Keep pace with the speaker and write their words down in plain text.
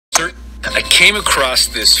I came across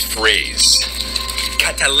this phrase,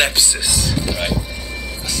 catalepsis, right?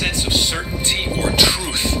 A sense of certainty or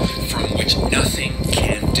truth from which nothing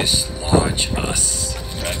can dislodge us,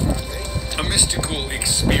 right? A mystical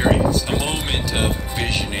experience, a moment of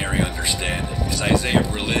visionary understanding. As Isaiah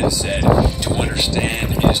Berlin said, to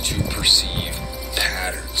understand is to perceive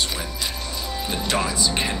patterns. When the dots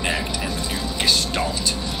connect and the new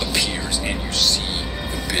gestalt appears and you see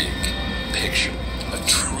the big picture, a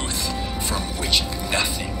truth from which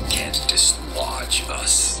nothing can dislodge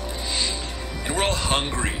us. And we're all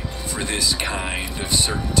hungry for this kind of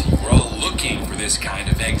certainty. We're all looking for this kind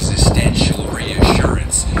of existential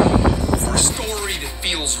reassurance, for a story that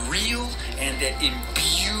feels real and that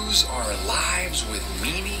imbues our lives with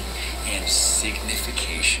meaning and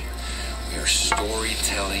signification. We are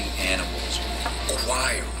storytelling animals. We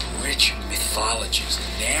require rich mythologies,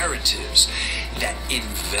 narratives that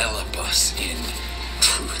envelop us in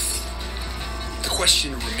truth. The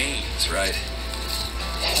question remains, right?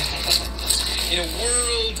 In a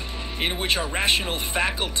world in which our rational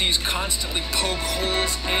faculties constantly poke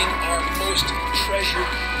holes in our most treasured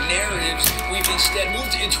narratives, we've instead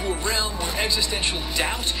moved into a realm where existential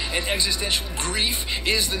doubt and existential grief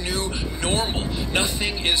is the new normal.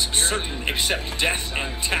 Nothing is certain except death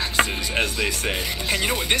and taxes, as they say. And you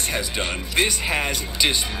know what this has done? This has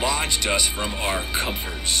dislodged us from our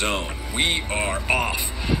comfort zone. We are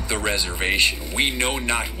off the reservation. We know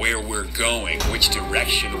not where we're going, which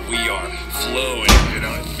direction we are flowing. You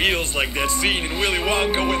know, it feels like that scene in Willy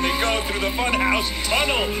Wonka when they go through the funhouse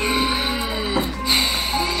tunnel.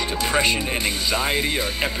 Depression and anxiety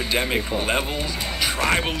are epidemic levels.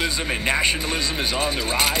 Tribalism and nationalism is on the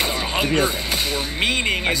rise. Our hunger for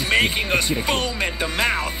meaning is making us foam at the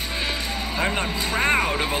mouth. I'm not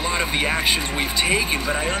proud of a lot of the actions we've taken,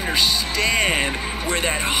 but I understand where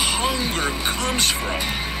that hunger comes from.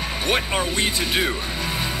 What are we to do?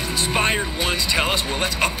 Inspired ones tell us, well,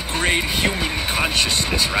 let's upgrade human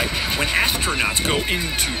consciousness, right? When astronauts go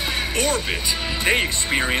into orbit, they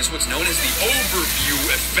experience what's known as the overview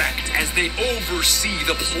effect as they oversee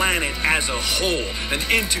the planet as a whole, an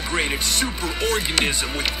integrated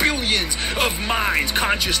superorganism with billions of minds.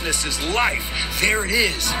 Consciousness is life. There it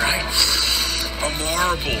is, right? A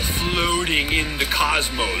marble floating in the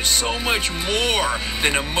cosmos, so much more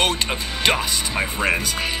than a mote of dust, my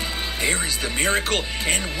friends. There is the miracle,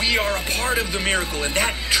 and we are a part of the miracle, and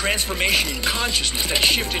that transformation in consciousness, that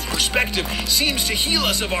shift in perspective, seems to heal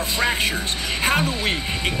us of our fractures. How do we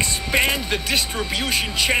expand the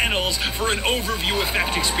distribution channels for an overview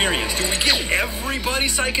effect experience? Do we give everybody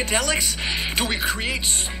psychedelics? Do we create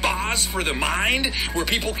spas for the mind, where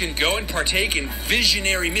people can go and partake in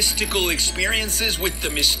visionary mystical experiences with the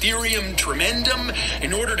mysterium tremendum,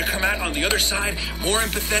 in order to come out on the other side more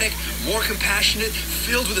empathetic, more compassionate,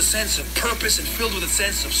 filled with a sense of purpose and filled with a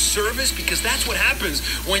sense of service? Because that's what happens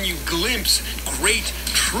when you glimpse great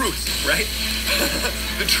truth, right?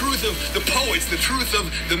 The truth of the poets, the truth of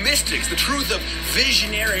the mystics, the truth of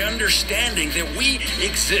visionary understanding that we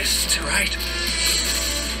exist, right?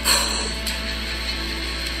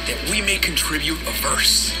 That we may contribute a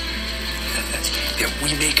verse. That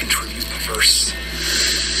we may contribute a verse.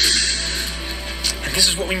 And this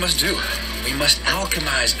is what we must do. We must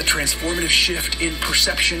alchemize a transformative shift in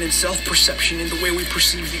perception and self-perception in the way we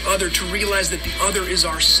perceive the other, to realize that the other is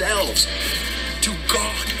ourselves, to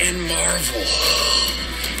gawk and marvel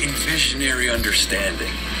in visionary understanding,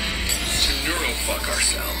 to neurofuck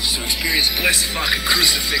ourselves, to experience bliss-fuck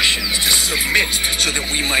crucifixions, to submit so that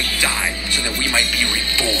we might die, so that we might be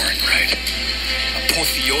reborn, right?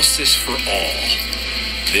 Apotheosis for all.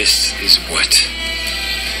 This is what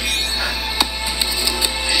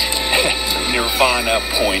Nirvana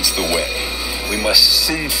points the way. We must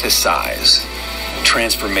synthesize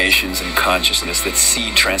transformations in consciousness that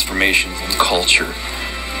seed transformations in culture,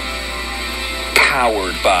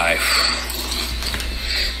 powered by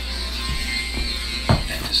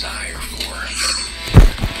that desire for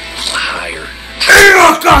a higher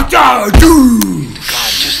God,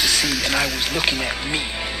 just to see. And I was looking at me.